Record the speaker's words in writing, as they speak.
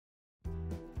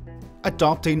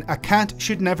Adopting a cat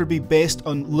should never be based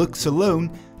on looks alone,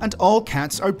 and all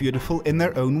cats are beautiful in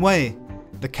their own way.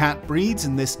 The cat breeds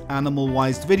in this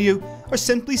AnimalWised video are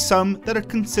simply some that are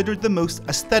considered the most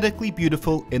aesthetically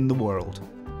beautiful in the world.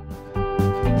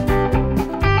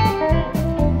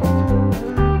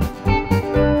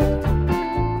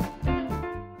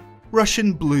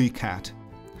 Russian Blue Cat.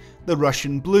 The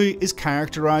Russian Blue is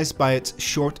characterised by its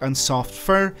short and soft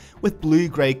fur with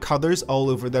blue-grey colours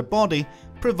all over their body,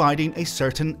 providing a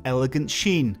certain elegant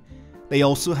sheen. They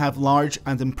also have large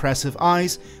and impressive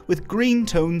eyes with green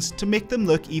tones to make them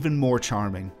look even more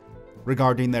charming.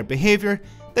 Regarding their behaviour,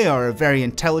 they are a very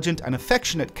intelligent and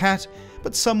affectionate cat,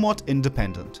 but somewhat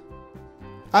independent.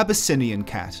 Abyssinian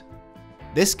Cat.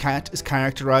 This cat is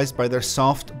characterised by their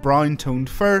soft, brown-toned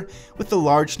fur with the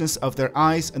largeness of their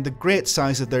eyes and the great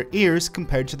size of their ears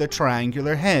compared to their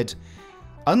triangular head.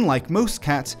 Unlike most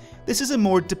cats, this is a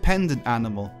more dependent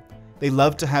animal. They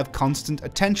love to have constant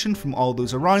attention from all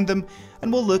those around them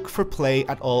and will look for play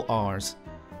at all hours.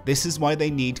 This is why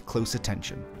they need close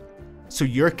attention. So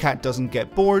your cat doesn't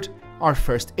get bored, our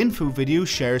first info video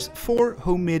shares 4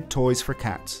 homemade toys for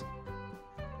cats.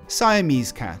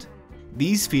 Siamese Cat.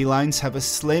 These felines have a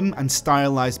slim and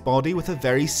stylized body with a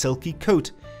very silky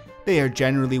coat. They are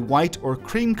generally white or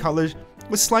cream coloured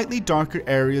with slightly darker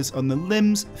areas on the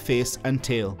limbs, face and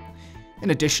tail. In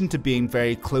addition to being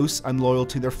very close and loyal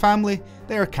to their family,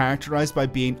 they are characterised by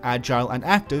being agile and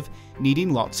active,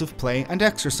 needing lots of play and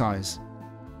exercise.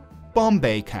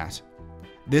 Bombay Cat.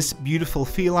 This beautiful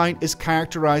feline is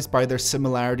characterised by their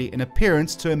similarity in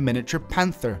appearance to a miniature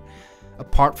panther.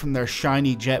 Apart from their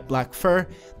shiny jet black fur,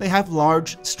 they have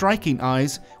large, striking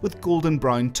eyes with golden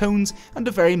brown tones and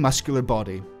a very muscular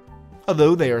body.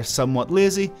 Although they are somewhat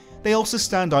lazy, they also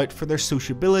stand out for their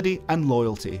sociability and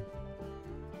loyalty.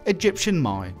 Egyptian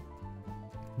Maui.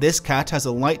 This cat has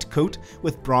a light coat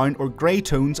with brown or grey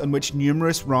tones on which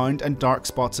numerous round and dark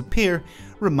spots appear,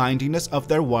 reminding us of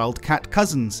their wild cat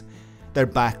cousins. Their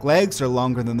back legs are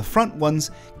longer than the front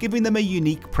ones, giving them a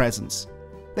unique presence.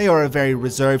 They are a very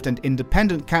reserved and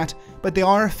independent cat, but they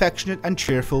are affectionate and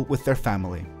cheerful with their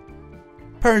family.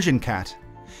 Persian Cat.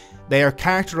 They are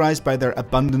characterised by their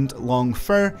abundant long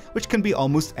fur, which can be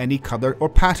almost any colour or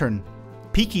pattern.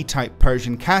 Peaky type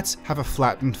Persian cats have a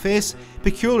flattened face,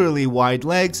 peculiarly wide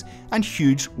legs and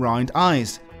huge round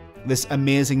eyes. This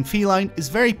amazing feline is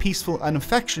very peaceful and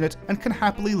affectionate and can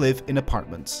happily live in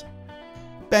apartments.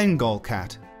 Bengal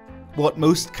Cat. What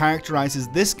most characterises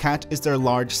this cat is their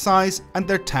large size and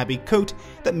their tabby coat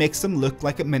that makes them look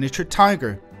like a miniature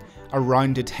tiger. A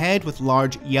rounded head with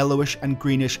large yellowish and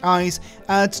greenish eyes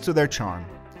adds to their charm.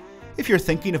 If you're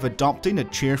thinking of adopting a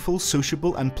cheerful,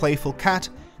 sociable and playful cat,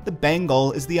 the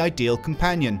Bengal is the ideal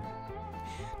companion.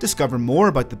 Discover more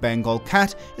about the Bengal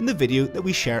cat in the video that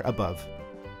we share above.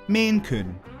 Maine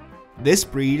Coon. This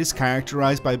breed is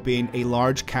characterised by being a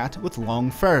large cat with long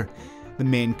fur. The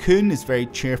Maine Coon is very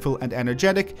cheerful and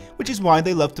energetic, which is why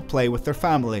they love to play with their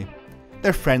family.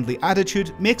 Their friendly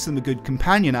attitude makes them a good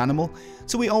companion animal,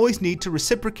 so we always need to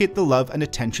reciprocate the love and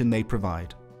attention they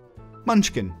provide.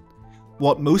 Munchkin.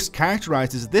 What most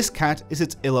characterises this cat is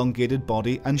its elongated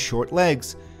body and short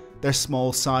legs. Their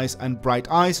small size and bright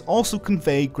eyes also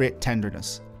convey great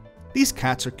tenderness. These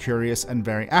cats are curious and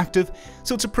very active,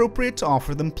 so it's appropriate to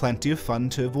offer them plenty of fun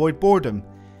to avoid boredom.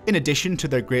 In addition to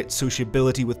their great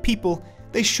sociability with people,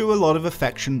 they show a lot of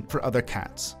affection for other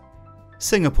cats.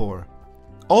 Singapore.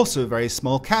 Also a very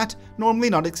small cat,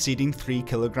 normally not exceeding 3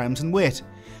 kilograms in weight.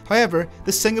 However,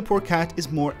 the Singapore cat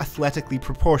is more athletically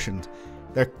proportioned.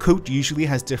 Their coat usually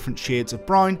has different shades of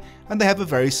brown and they have a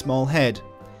very small head.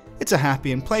 It's a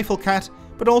happy and playful cat,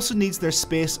 but also needs their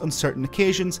space on certain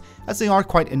occasions as they are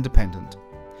quite independent.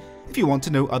 If you want to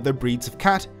know other breeds of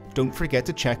cat, don't forget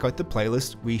to check out the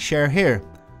playlist we share here.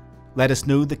 Let us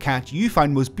know the cat you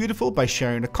find most beautiful by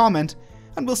sharing a comment,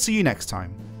 and we'll see you next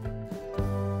time.